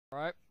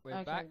Right, we're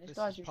Okay, back. this This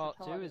guy's is part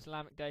 2. retarded.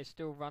 Islamic Dave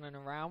still running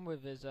around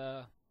with his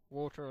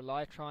water of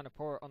life, trying to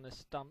pour it on this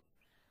stump.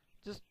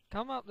 Just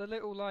come up the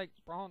little like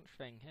branch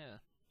thing here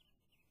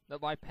that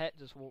my pet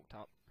just walked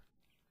up.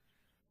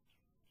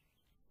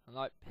 And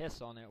like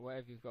piss on it,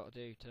 whatever you've got to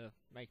do to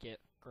make it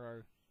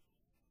grow.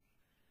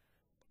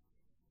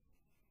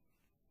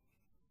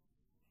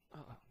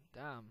 Oh,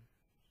 damn.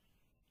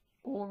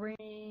 Boring.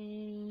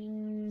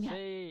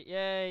 See,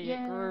 yay,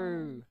 Yeah. it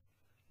grew.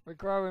 We're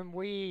growing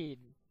weed.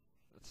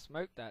 Let's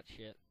smoke that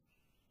shit.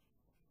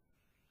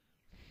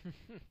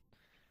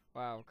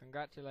 Wow,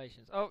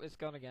 congratulations. Oh, it's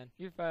gone again.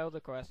 You failed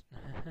the quest.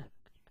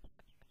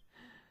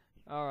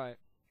 Alright.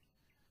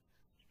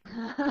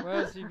 What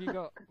else have you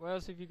got? What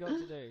else have you got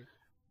to do?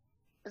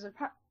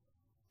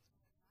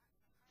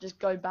 Just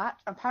go back.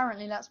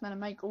 Apparently that's meant to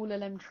make all of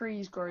them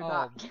trees grow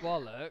back. Oh,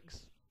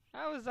 bollocks.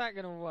 How is that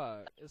gonna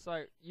work? It's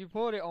like, you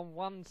poured it on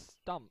one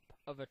stump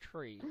of a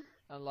tree,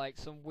 and like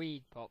some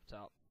weed popped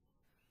up.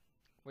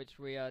 Which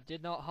we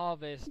did not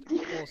harvest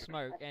or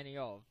smoke any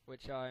of,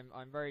 which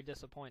I'm very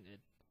disappointed.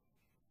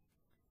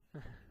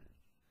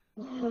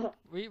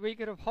 we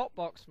could have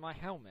hotboxed my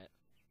helmet.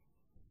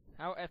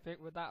 How epic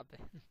would that have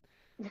been?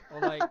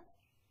 Or like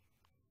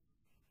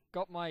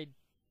got my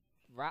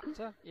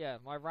raptor? Yeah,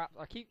 my raptor.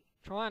 I keep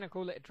trying to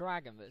call it a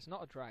dragon, but it's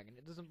not a dragon.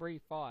 It doesn't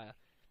breathe fire.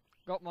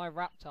 Got my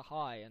raptor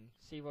high and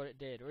see what it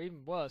did. Or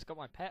even worse, got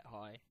my pet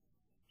high.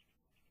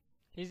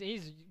 He's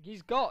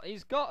got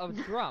a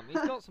drum.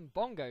 He's got some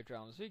bongo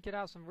drums. We could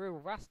have some real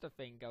Rasta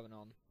thing going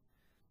on.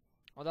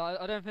 Although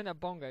I don't think they're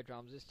bongo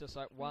drums. It's just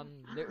like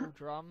one little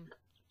drum.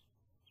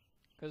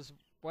 Because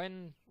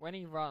when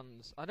he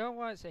runs, I don't know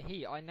why it's a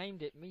he. I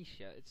named it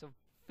Misha. It's a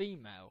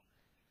female.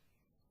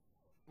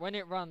 When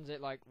it runs,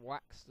 it like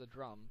whacks the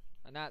drum,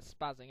 and that's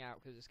spazzing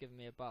out because it's giving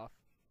me a buff.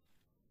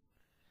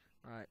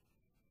 Right.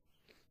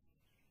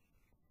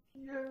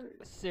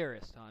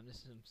 Serious time. This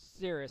is some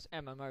serious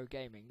MMO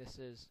gaming. This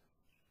is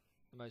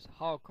the most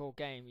hardcore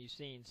game you've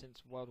seen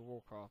since World of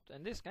Warcraft.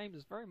 And this game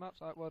is very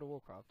much like World of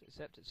Warcraft,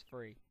 except it's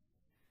free.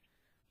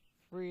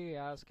 Free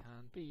as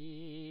can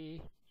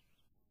be.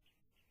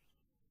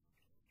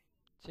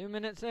 2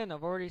 minutes in,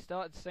 I've already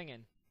started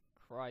singing.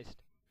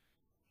 Christ.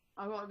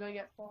 I gotta go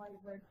get 5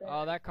 red berries.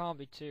 Oh, that can't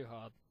be too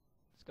hard.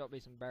 There's got to be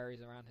some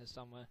berries around here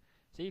somewhere.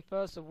 See,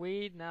 first the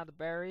weed, now the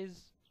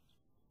berries.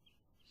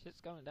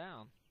 Shit's going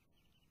down.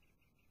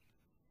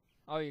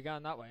 Oh, you're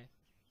going that way.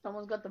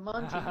 Someone's got the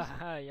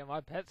munchies. Yeah, my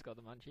pet's got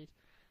the munchies.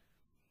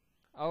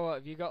 Oh, what,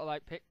 have you got to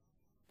like pick?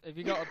 Have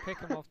you got to pick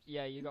them off?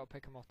 Yeah, you got to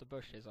pick them off the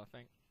bushes, I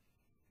think.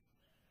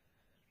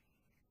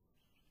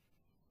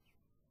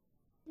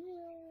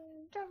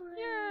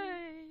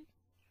 Yay!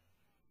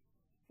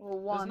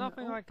 Well, There's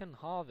nothing I can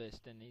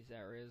harvest in these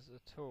areas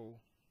at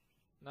all.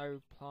 No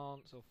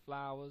plants or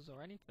flowers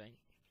or anything.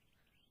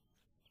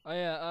 Oh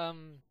yeah,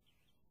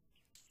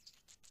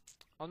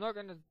 I'm not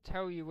going to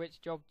tell you which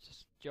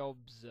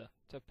jobs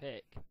to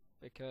pick,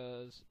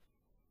 because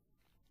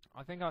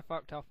I think I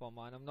fucked up on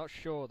mine. I'm not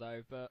sure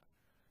though, but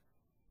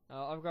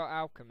I've got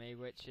alchemy,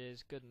 which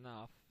is good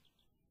enough.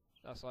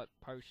 That's like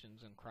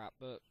potions and crap,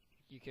 but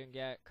you can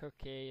get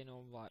cooking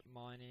or like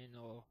mining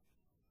or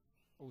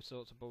all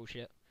sorts of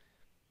bullshit.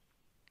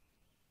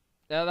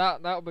 Yeah,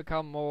 that'll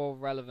become more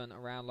relevant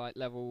around like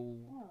level.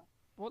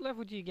 What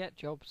level do you get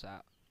jobs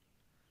at?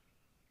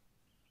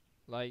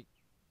 Like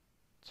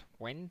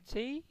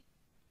 20?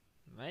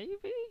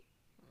 Maybe?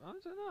 I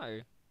don't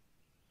know.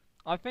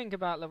 I think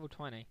about level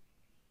 20.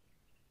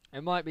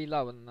 It might be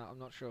lower than that, I'm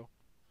not sure.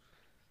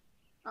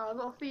 Oh, I've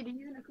got to feed a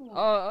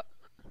unicorn.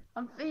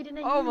 I'm feeding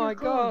a unicorn. Oh my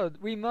god,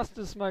 we must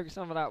have smoked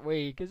some of that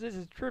weed, because this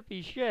is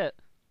trippy shit.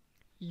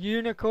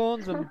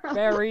 Unicorns and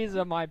berries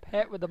are my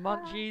pet with the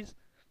munchies.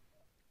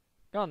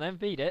 Go on then,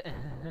 feed it.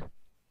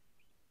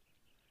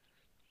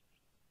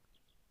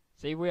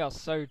 See, we are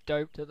so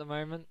doped at the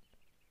moment.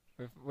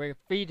 We're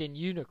feeding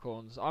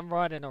unicorns. I'm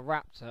riding a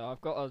raptor.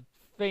 I've got a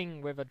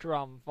thing with a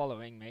drum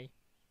following me.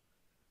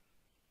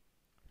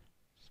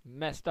 It's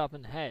messed up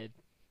in head.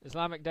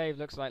 Islamic Dave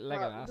looks like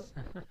Legolas.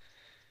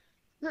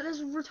 Look,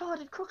 there's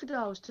retarded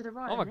crocodiles to the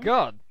right. Oh my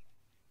god!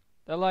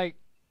 They're like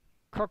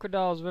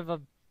crocodiles with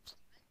a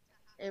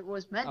It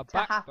was meant to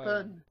backbone.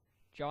 happen.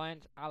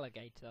 Giant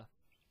alligator.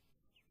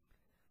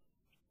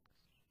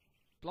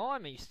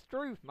 Blimey,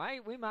 Struth,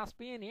 mate, we must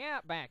be in the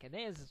outback and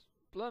there's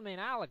blooming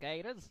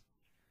alligators.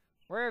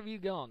 Where have you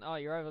gone? Oh,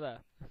 you're over there.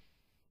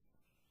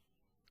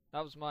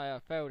 That was my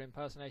failed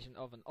impersonation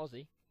of an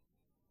Aussie.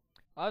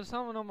 I have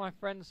someone on my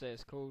friends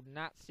list called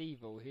Nat's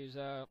Evil, who's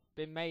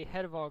been made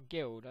head of our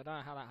guild. I don't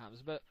know how that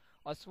happens, but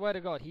I swear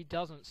to God, he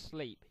doesn't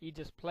sleep. He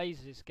just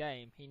plays this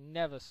game. He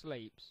never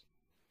sleeps.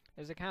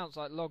 His account's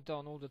like logged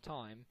on all the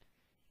time.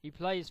 He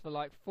plays for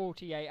like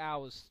 48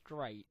 hours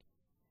straight.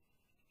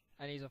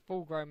 And he's a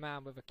full-grown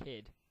man with a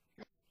kid.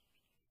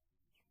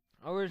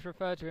 I always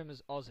refer to him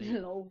as Aussie.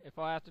 Hello. If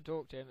I have to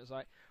talk to him, it's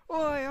like, "Oi,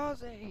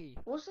 Aussie!"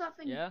 What's that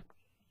thing? Yeah?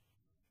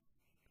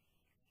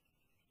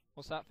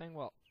 What's that thing?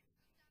 What?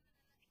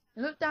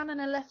 Look down in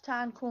the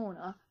left-hand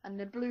corner and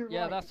the blue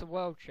Yeah, right. that's the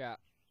world chat.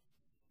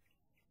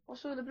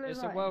 What's all the blue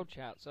It's rain? a world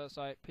chat, so it's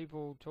like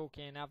people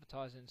talking,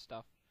 advertising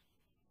stuff.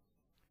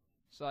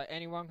 So like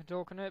anyone can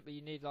talk on it, but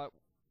you need like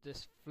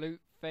this flute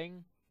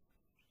thing.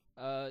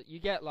 You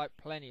get like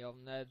plenty of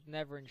them. They're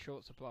never in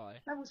short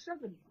supply. Level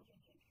 7.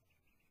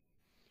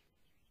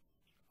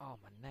 Oh,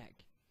 my neck.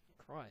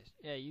 Christ.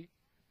 Yeah, you...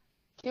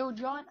 Kill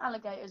giant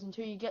alligators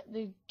until you get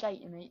the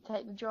gator meat.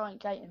 Take the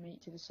giant gator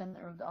meat to the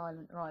centre of the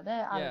island. Right,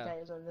 there are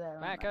alligators over there,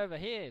 aren't Back they? over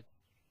here,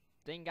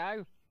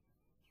 dingo.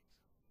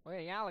 Where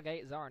the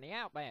alligators are in the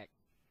outback.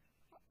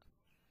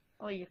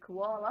 Oh, you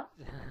koala.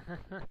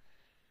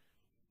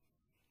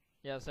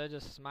 Yeah, so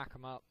just smack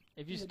them up.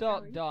 If you The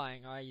start berry.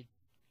 dying,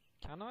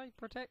 can I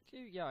protect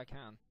you? Yeah, I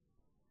can.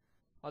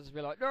 I'll just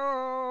be like,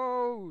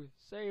 no!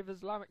 Save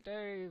Islamic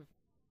Dave!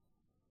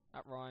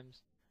 That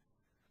rhymes.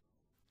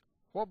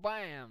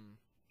 Wha-bam!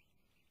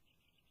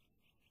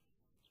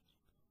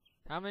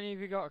 How many have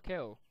you got to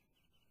kill?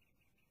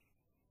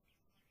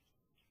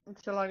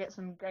 Until I get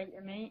some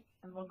gator meat.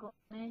 Have I got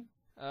any?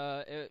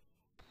 It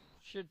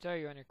should tell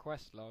you on your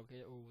quest log.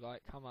 It will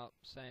like come up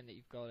saying that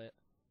you've got it.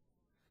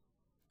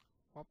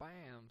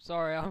 Wha-bam!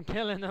 Sorry, I'm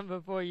killing them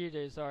before you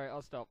do. Sorry,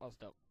 I'll stop.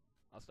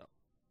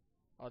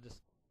 I'll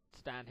just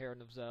stand here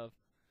and observe.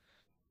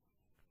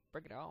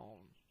 Bring it on.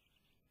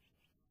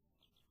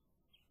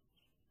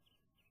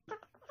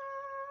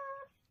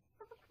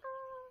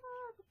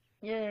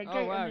 Yeah, Oh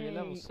gator wow, meat. you're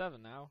level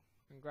 7 now.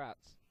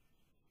 Congrats.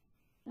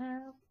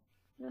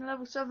 Been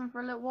level 7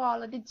 for a little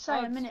while. I did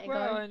say a minute ago.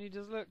 Well, and you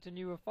just looked and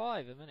you were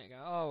 5 a minute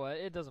ago. Oh, well,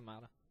 it doesn't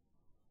matter.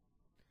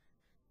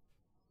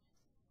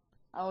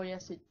 Oh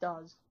yes, it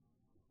does.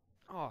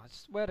 Oh, I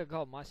swear to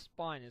God, my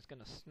spine is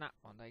going to snap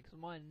one day because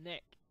my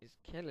neck is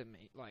killing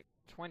me like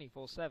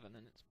 24/7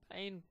 and it's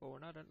painful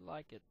and I don't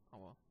like it. Oh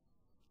well.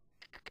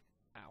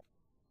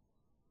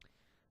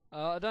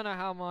 Ow. I don't know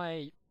how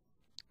my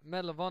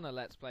Medal of Honor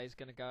Let's Play is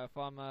going to go if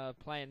I'm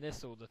playing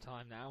this all the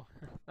time now.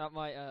 That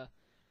might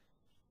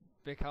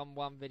become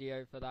one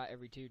video for that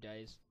every 2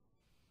 days.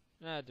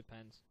 It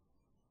depends.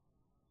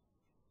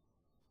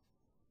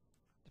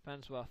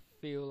 Depends what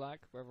I feel like,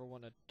 whether I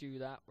want to do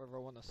that, whether I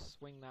want to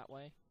swing that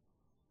way.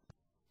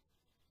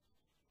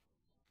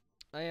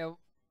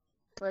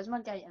 Where's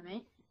my gator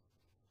meat?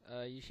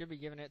 You should be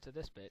giving it to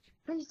this bitch.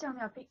 Please tell me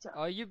I picked it up.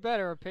 Oh, you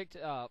better have picked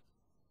it up.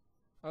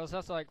 Or else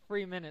that's like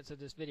 3 minutes of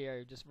this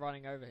video just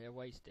running over here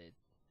wasted.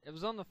 It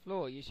was on the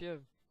floor, you should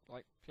have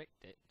like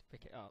clicked it to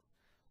pick it up.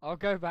 I'll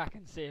go back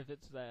and see if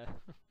it's there.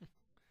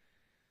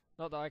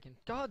 Not that I can.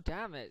 God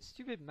damn it,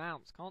 stupid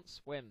mounts can't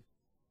swim.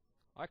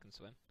 I can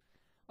swim.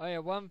 Oh yeah,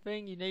 one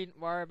thing you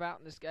needn't worry about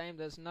in this game,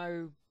 there's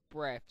no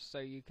breath, so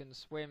you can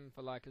swim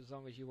for like as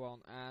long as you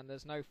want, and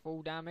there's no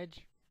fall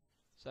damage,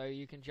 so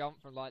you can jump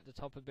from like the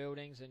top of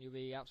buildings and you'll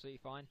be absolutely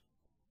fine.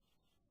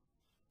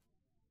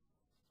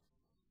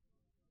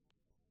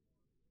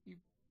 You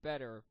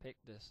better have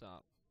picked this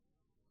up.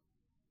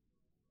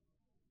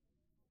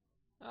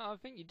 Oh, I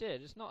think you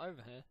did, it's not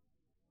over here.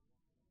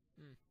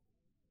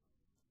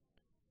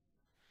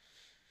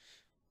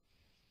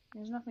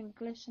 There's nothing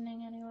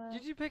glistening anywhere.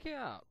 Did you pick it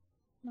up?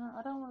 No,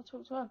 I don't want to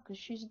talk to her because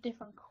she's a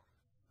different.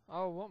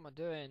 Oh, what am I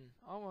doing?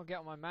 I want to get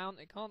on my mount.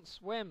 It can't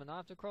swim, and I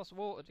have to cross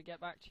water to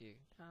get back to you.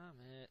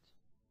 Damn it.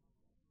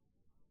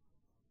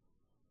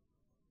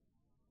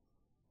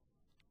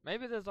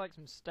 Maybe there's like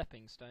some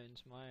stepping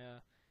stones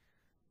my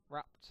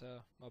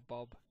raptor, my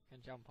bob,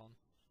 can jump on.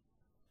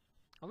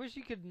 I wish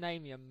you could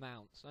name your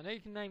mounts. I know you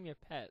can name your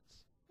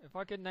pets. If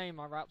I could name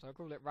my raptor, I'd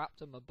call it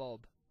Raptor my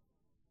bob.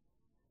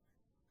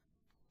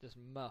 Just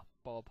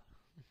bob.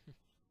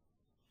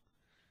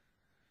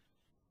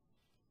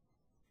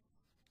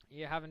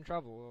 You having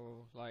trouble,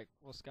 or like,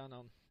 what's going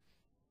on?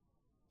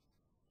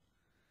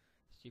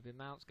 Stupid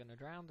mount's gonna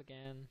drown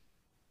again.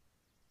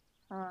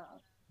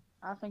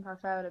 I think I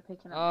failed at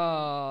picking up.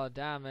 Oh,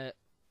 damn it.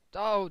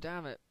 Oh,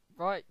 damn it.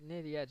 Right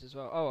near the edge as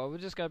well. Oh, well, we'll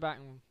just go back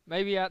and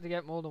maybe you had to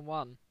get more than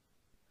one.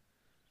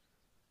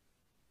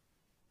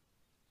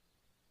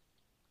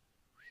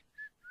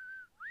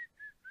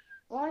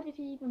 Why did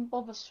he even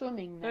bother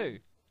swimming then? Who?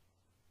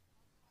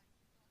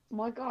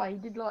 My guy, he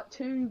did like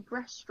 2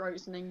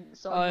 breaststrokes and then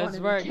started Oh, running it's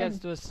where the it gets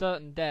gym. to a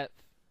certain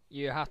depth.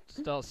 You have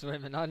to start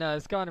swimming. I know,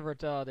 it's kind of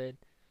retarded.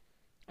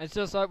 It's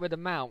just like with the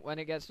mount. When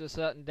it gets to a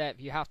certain depth,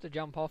 you have to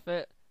jump off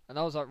it. And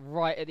I was like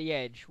right at the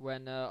edge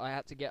when I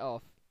had to get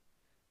off.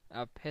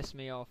 That pissed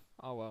me off.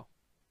 Oh well.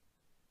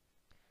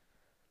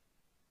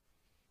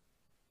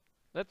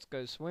 Let's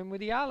go swim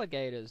with the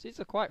alligators. These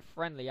are quite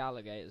friendly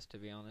alligators, to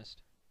be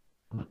honest.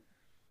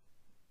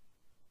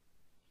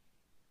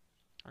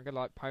 I could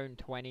like pwn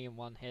 20 in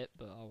one hit,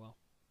 but oh well.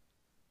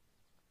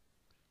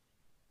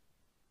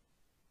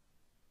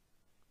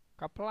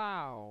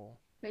 Kaplow.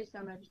 Please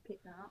tell me I just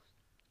picked that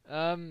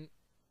up.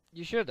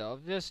 You should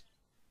have. Just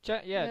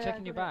check, Yeah, check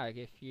in your got it. bag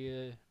if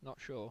you're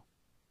not sure.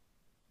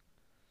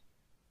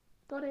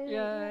 Got it.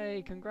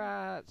 Yay,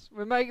 congrats.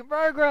 We're making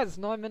progress,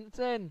 9 minutes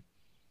in.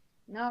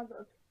 Now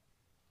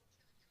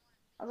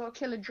I've got to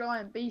kill a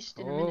giant beast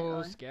in a minute Oh,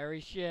 though. scary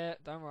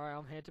shit. Don't worry,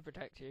 I'm here to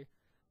protect you.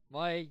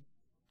 My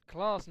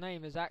class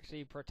name is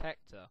actually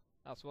Protector.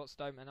 That's what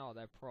stonemen are.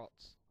 They're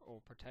prots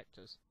or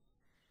protectors.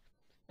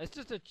 It's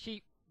just a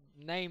cheap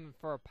name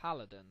for a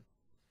paladin.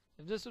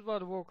 If this was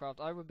World of Warcraft,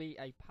 I would be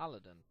a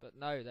paladin. But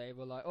no, they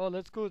were like, oh,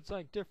 let's call it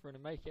something different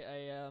and make it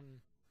a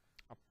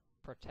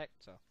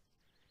protector.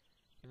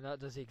 Even though it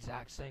does the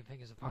exact same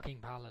thing as a fucking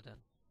paladin,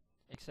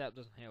 except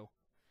doesn't heal.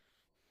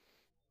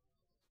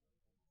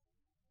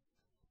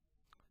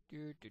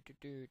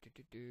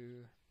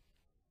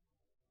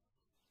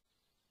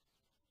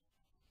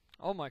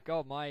 Oh my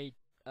god, my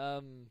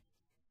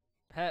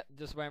pet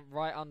just went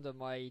right under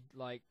my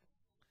like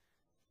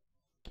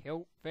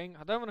kilt thing.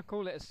 I don't want to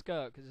call it a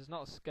skirt because it's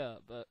not a skirt,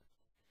 but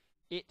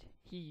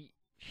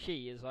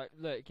she is like,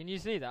 look, can you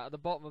see that at the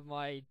bottom of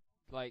my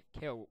like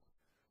kilt?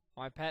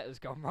 My pet has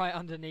gone right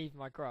underneath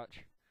my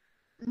crotch.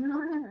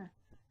 Look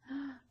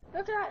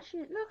at that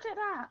shit! Look at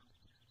that!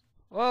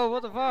 Whoa,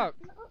 what the fuck?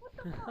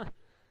 What the fuck?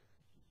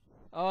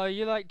 Oh,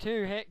 you like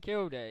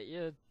killed it.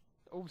 You're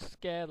all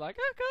scared like,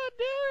 I can't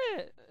do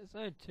it! It's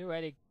no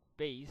two-headed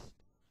beast.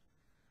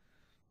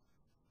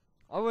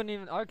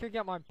 I could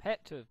get my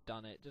pet to have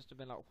done it, just to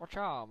be like, watch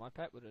out, my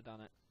pet would have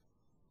done it.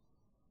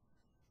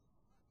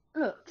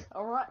 Look,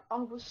 alright, I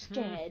was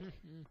scared.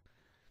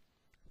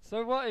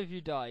 So what if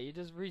you die? You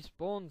just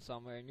respawn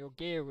somewhere and your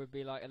gear would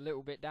be like a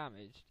little bit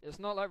damaged. It's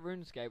not like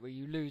RuneScape where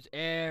you lose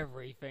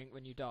everything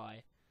when you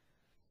die.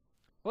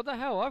 What the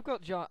hell? I've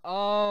got giant...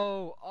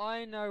 Oh,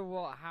 I know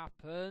what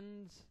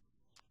happened.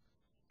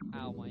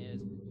 Ow, my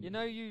ears. You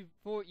know you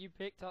thought you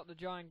picked up the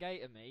giant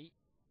gator meat?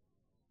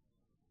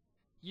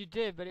 You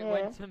did, but it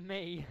went to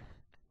me.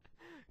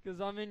 Because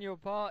I'm in your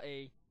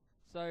party.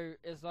 So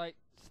it's like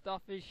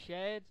stuff is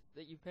shared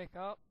that you pick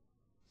up.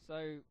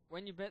 So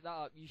when you pick that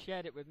up, you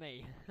shared it with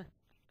me.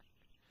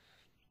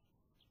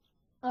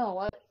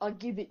 Oh, I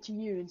give it to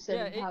you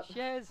instead of... Yeah, it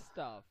shares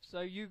stuff.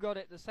 So you got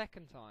it the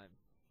second time.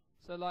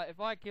 So like if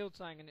I killed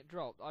something and it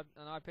dropped,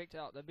 and I picked it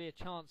up, there'd be a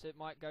chance it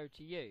might go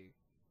to you.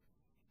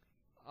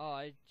 Oh,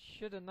 I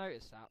should have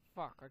noticed that.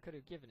 Fuck, I could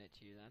have given it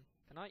to you then.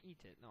 Can I eat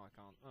it? No, I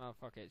can't. Oh,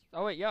 fuck it.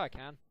 Oh, wait, yeah, I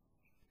can.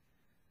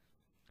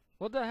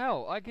 What the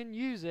hell? I can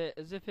use it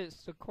as if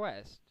it's the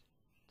quest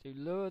to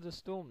lure the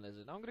storm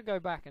lizard. I'm going to go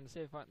back and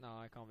see if I... No,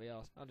 I can't be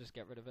asked. I'll just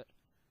get rid of it.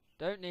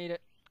 Don't need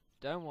it.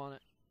 Don't want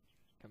it.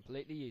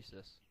 Completely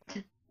useless.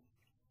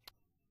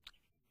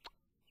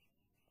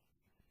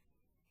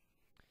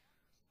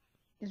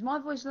 Is my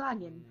voice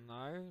lagging?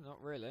 No,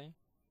 not really.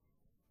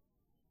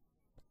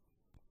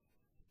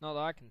 Not that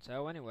I can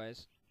tell,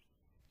 anyways.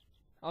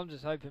 I'm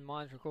just hoping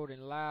mine's recording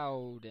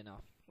loud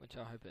enough, which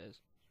I hope it is.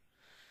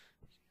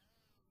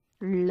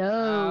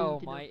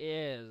 Low. Ow, my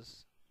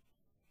ears.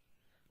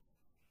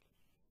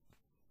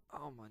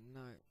 Oh, my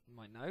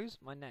nose?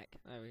 My neck.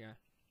 There we go.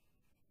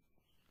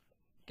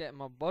 Getting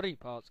my body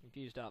parts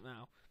confused up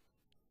now.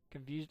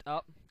 Confused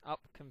up,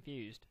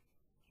 confused.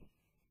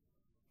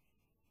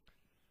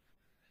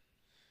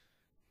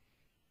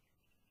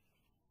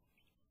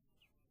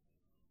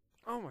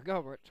 Oh my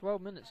god, we're at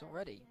 12 minutes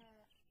already.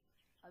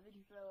 I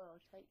really feel I'll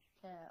take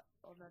care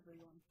of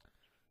everyone.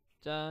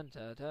 Dun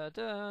dun dun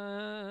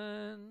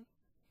dun.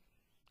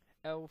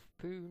 Elf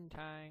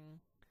Poontang.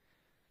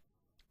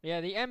 Yeah,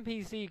 the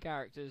NPC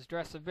characters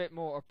dress a bit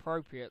more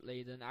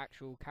appropriately than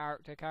actual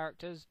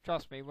characters.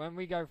 Trust me, when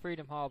we go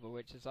Freedom Harbor,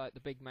 which is like the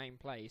big main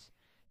place,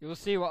 you'll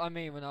see what I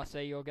mean when I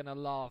say you're gonna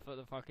laugh at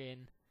the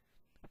fucking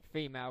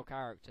female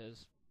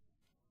characters.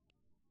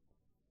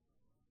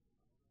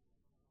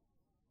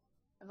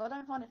 If I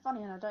don't find it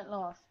funny and I don't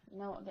laugh, you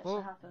know what gets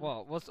to happen?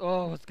 What?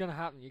 What's gonna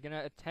happen? You're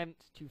gonna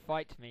attempt to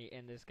fight me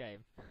in this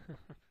game.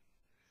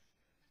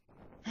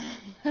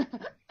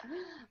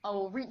 I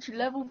will reach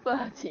level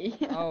 30.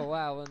 Oh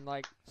wow, and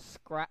like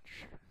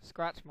scratch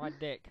my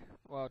dick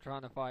while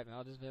trying to fight me.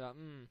 I'll just be like,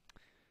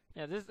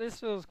 yeah, this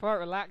feels quite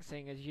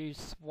relaxing as you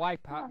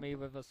swipe at me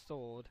with a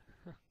sword.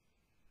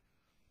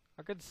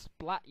 I could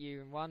splat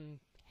you in one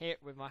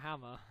hit with my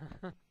hammer.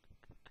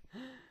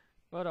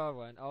 But I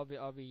won't. I'll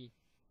be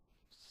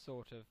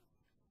sort of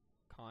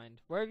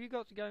kind. Where have you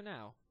got to go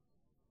now?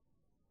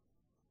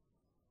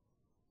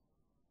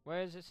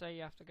 Where does it say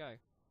you have to go?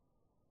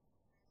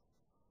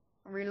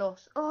 We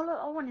lost. Oh look,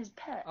 I want his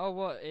pet. Oh,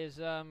 what is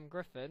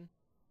Griffin?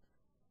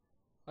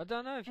 I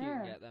don't know if you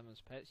can get them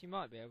as pets. You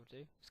might be able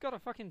to. It's got a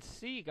fucking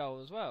seagull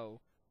as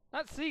well.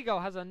 That seagull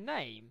has a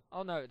name.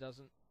 Oh no, it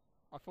doesn't.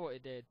 I thought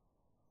it did.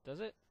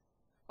 Does it?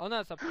 Oh no,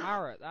 it's a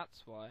parrot.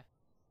 That's why.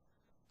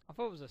 I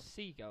thought it was a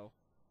seagull.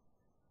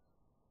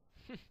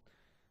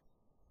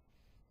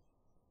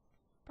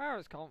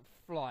 Parrots can't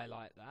fly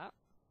like that.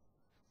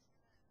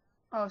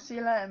 Oh, see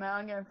you later, mate.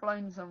 I'm getting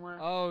flown somewhere.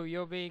 Oh,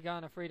 you'll be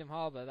going to Freedom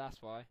Harbor.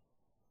 That's why.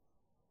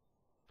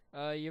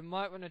 You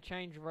might want to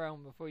change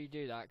realm before you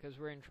do that, because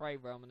we're in trade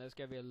realm and there's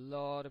going to be a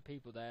lot of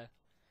people there.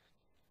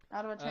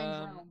 How do I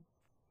change realm?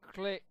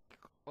 Click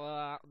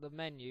the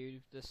menu,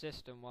 the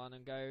system one,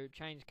 and go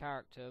change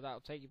character. That'll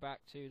take you back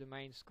to the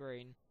main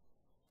screen.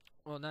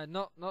 Well, no,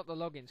 not the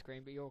login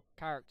screen, but your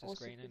character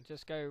screen, and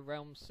just go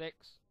realm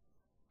 6.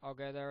 I'll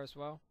go there as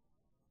well.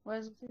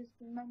 Where's the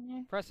system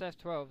menu? Press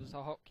F12 as a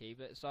hotkey,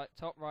 but it's like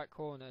top right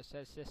corner, it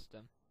says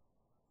system.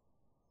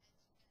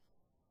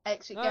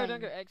 Exit No, game.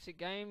 don't go exit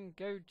game.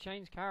 Go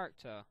change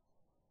character.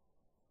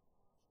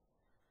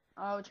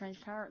 Oh, change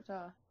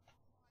character.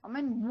 I'm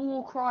in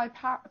Warcry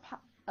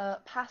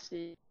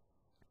passive.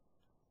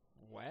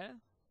 Where?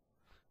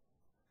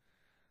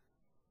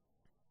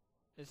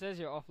 It says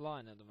you're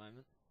offline at the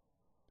moment.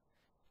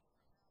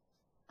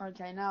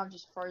 Okay, now I've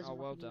just frozen. Oh,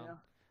 well my done.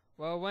 computer.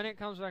 Well, when it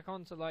comes back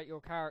onto like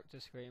your character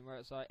screen, where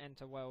it's like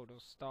enter world or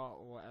start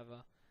or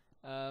whatever,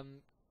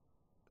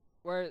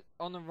 where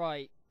on the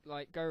right,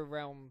 like go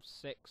realm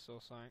 6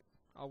 or something.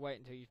 I'll wait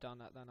until you've done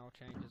that, then I'll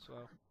change as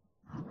well.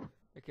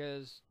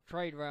 Because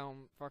trade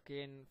realm,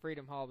 fucking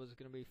Freedom Harbor is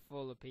gonna be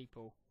full of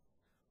people.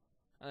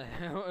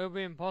 It'll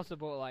be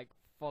impossible to like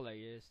follow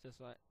you. It's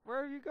just like,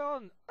 where have you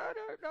gone? I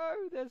don't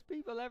know. There's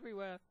people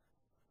everywhere.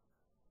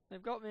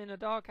 They've got me in a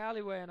dark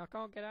alleyway and I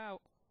can't get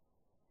out.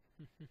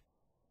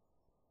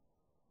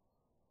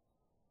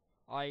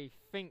 I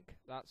think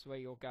that's where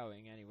you're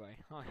going anyway.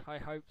 I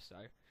hope so.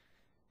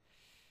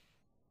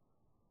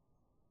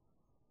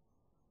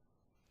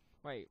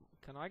 Wait,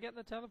 can I get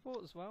the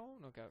teleport as well?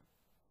 I'll go.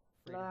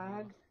 Freedom Harbor.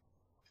 Lag.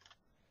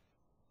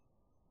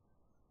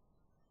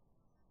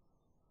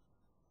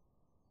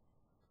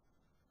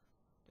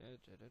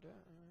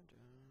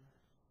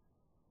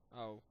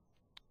 Oh.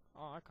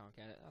 Oh, I can't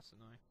get it. That's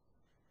annoying.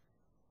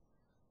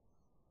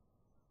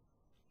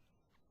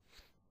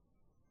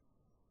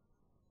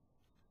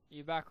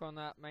 You back on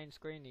that main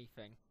screeny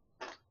thing?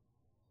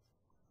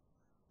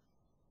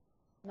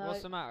 No,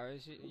 What's the matter?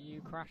 Are you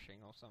crashing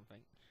or something?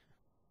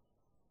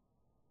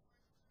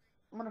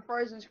 I'm on a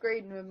frozen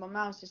screen with my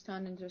mouse just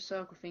turned into a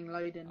circle thing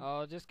loading.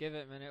 Oh, just give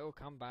it a minute. It'll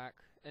come back.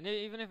 And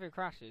even if it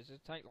crashes, it'll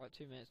take like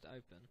 2 minutes to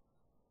open.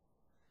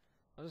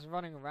 I'm just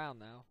running around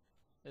now.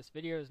 This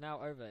video is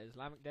now over.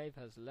 Islamic Dave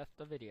has left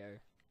the video.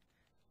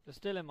 They're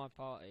still in my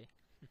party.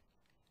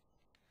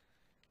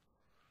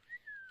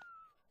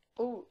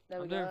 Oh, there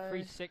we I'm go.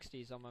 doing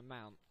 360s on my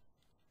mount.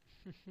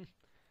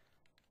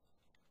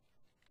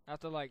 I have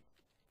to like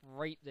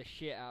rape the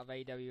shit out of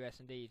AWS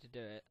and D to do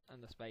it,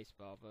 and the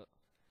spacebar, but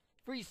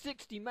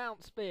 360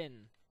 mount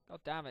spin! God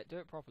damn it, do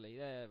it properly.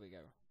 There we go.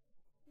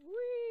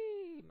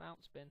 Whee!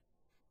 Mount spin.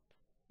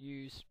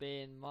 You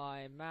spin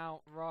my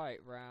mount right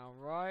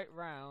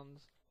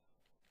rounds.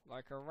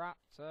 Like a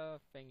raptor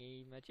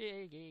thingy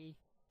majiggy.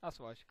 That's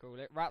what I should call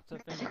it.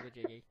 Raptor thingy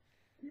majiggy.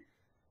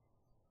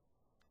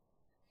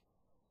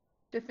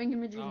 The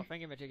thingamajiggy. Oh,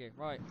 thingy majiggy.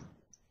 Right.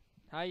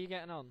 How are you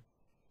getting on?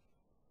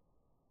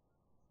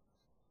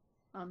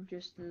 I'm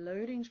just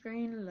loading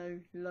screen,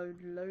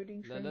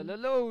 loading screen.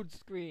 Load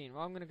screen.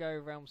 Well, I'm gonna go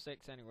realm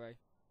 6 anyway.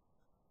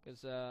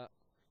 Because,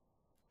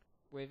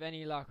 with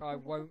any luck, I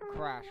won't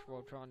crash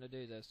while trying to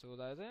do this.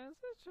 Although there's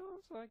a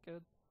chance I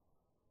could.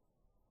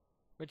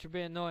 Which would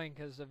be annoying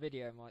because the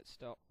video might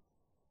stop.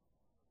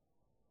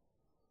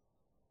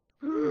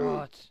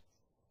 What?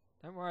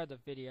 Don't worry, the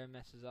video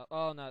messes up.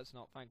 Oh no, it's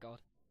not. Thank God.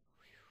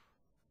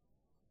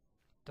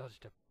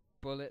 Dodged a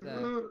bullet there.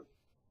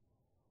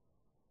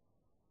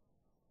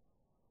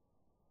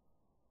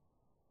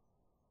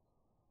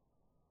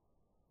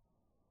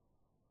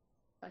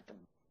 Like a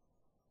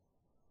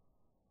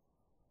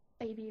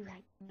baby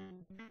right now.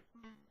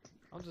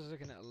 I'm just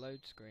looking at a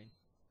load screen.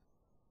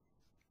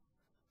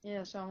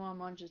 Yeah, so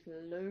I'm just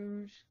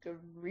load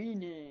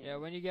screening. Yeah,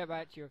 when you get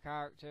back to your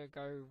character,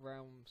 go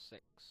realm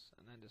 6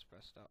 and then just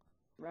press start.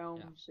 Realm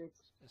Yeah.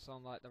 6. It's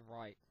on like the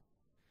right.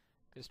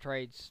 Because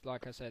trades,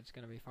 like I said, is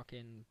going to be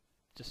fucking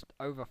just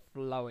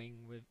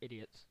overflowing with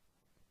idiots.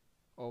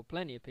 Or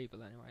plenty of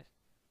people anyways.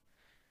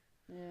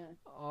 Yeah.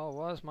 Oh,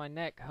 why does my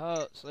neck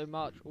hurt so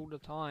much all the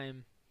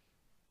time?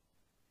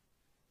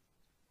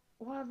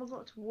 Why have I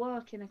got to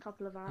work in a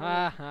couple of hours?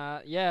 Haha,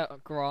 yeah,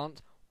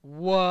 Grant.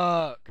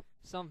 Work!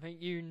 Something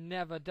you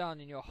never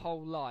done in your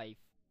whole life.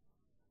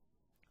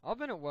 I've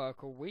been at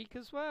work all week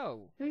as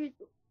well. Who?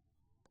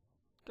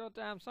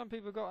 Goddamn, some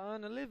people got to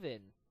earn a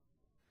living.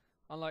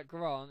 Unlike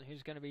Grant,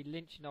 who's going to be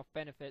lynching off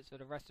benefits for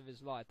the rest of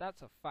his life.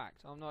 That's a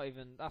fact. That's not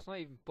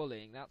even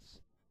bullying.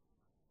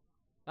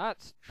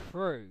 That's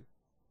true.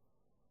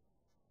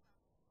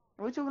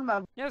 Are we talking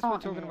about? Yes, we're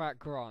talking about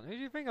Grant. Who do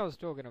you think I was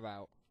talking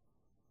about?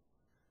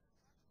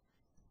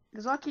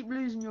 Because I keep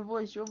losing your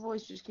voice. Your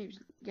voice just keeps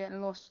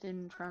getting lost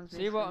in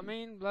transmission. See what I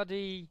mean?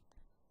 Bloody...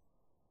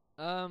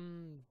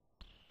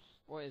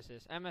 What is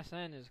this?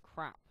 MSN is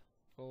crap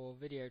for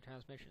video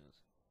transmissions.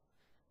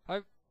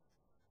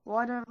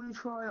 Why don't we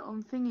try it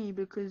on thingy?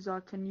 Because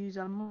I can use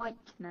a mic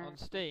now. On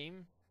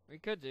Steam, we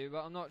could do,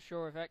 but I'm not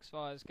sure if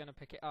Xfire is going to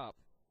pick it up.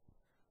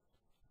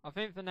 I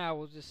think for now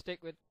we'll just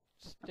stick with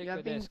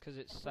this because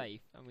it's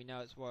safe and we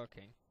know it's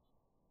working.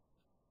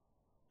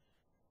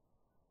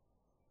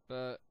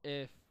 But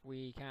if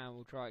we can,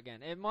 we'll try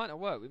again. It might not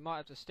work. We might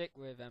have to stick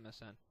with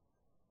MSN.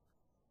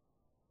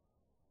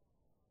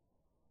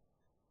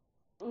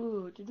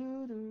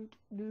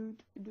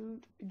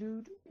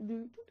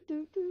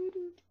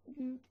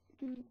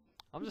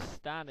 I'm just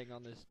standing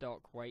on this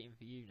dock waiting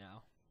for you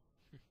now.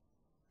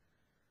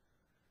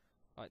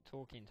 Like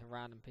talking to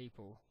random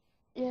people.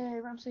 Yeah,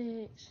 round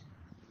 6.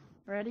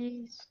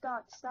 Ready?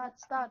 Start.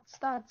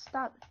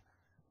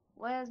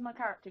 Where's my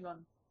character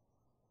gone?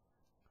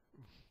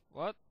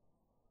 What?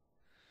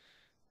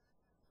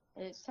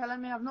 It's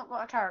telling me I've not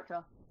got a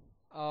character.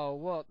 Oh,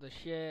 what the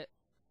shit?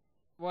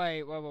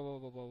 Wait.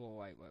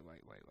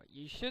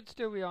 You should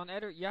still be on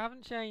editor. You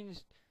haven't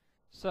changed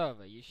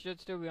server. You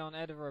should still be on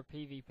editor or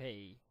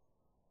PvP.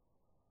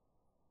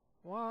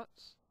 What?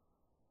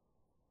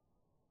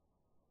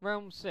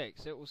 Realm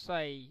 6, it will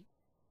say,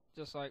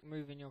 just like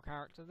moving your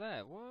character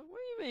there. What do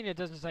you mean it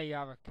doesn't say you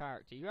have a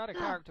character? You had a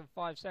character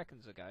 5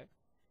 seconds ago.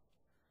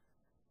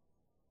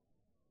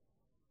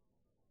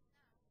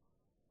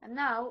 And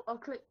now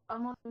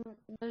I'm on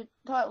the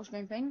title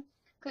screen thing.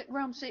 Click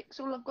Realm 6.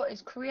 All I've got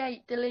is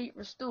create, delete,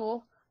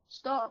 restore.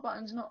 Start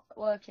button's not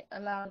working,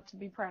 allowed to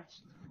be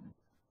pressed.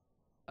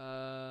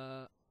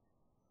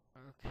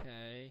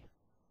 Okay.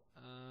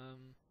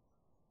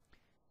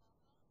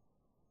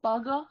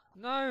 Bugger?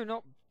 No,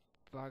 not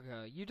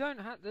bugger. You don't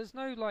have. There's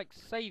no like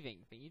saving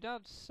thing. You don't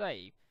have to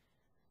save.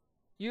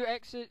 You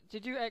exit.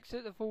 Did you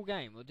exit the full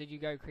game, or did you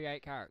go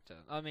create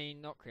character? I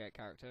mean, not create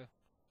character.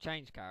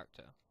 Change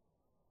character.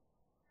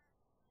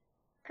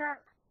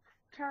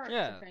 Character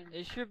Yeah, thing.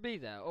 it should be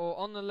there. Or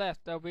on the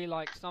left, there'll be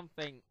like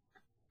something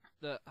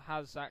that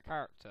has that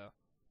character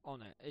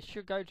on it. It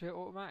should go to it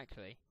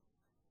automatically.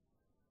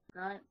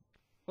 Right.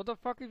 What the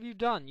fuck have you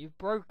done? You've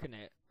broken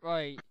it.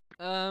 Right.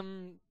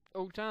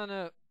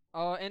 Alternate.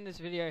 I'll end this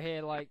video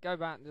here. Like, go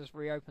back and just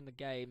reopen the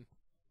game.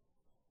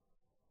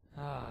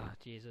 Ah,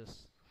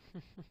 Jesus.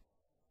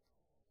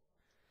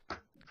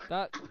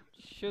 That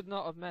should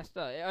not have messed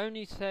up. It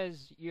only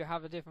says you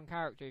have a different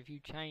character if you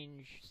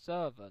change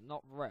server,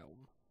 not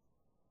realm.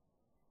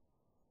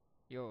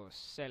 You're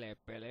silly,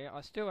 Billy. I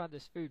still have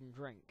this food and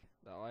drink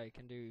that I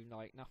can do,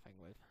 like, nothing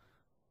with.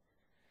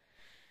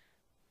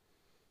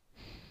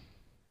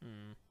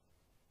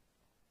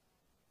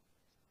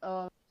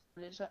 All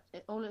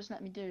it's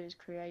let me do is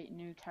create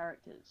new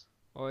characters.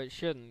 Well, it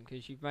shouldn't,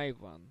 because you've made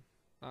one.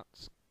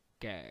 That's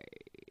gay.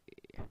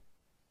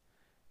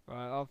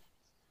 Right,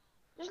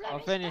 I'll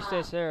finish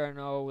this here and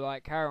I'll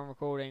like carry on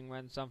recording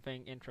when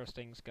something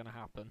interesting's gonna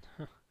happen.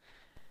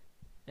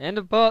 End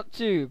of part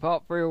 2.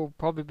 Part 3 will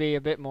probably be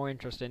a bit more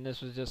interesting.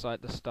 This was just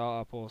like the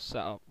startup or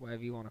setup,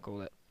 whatever you want to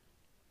call it.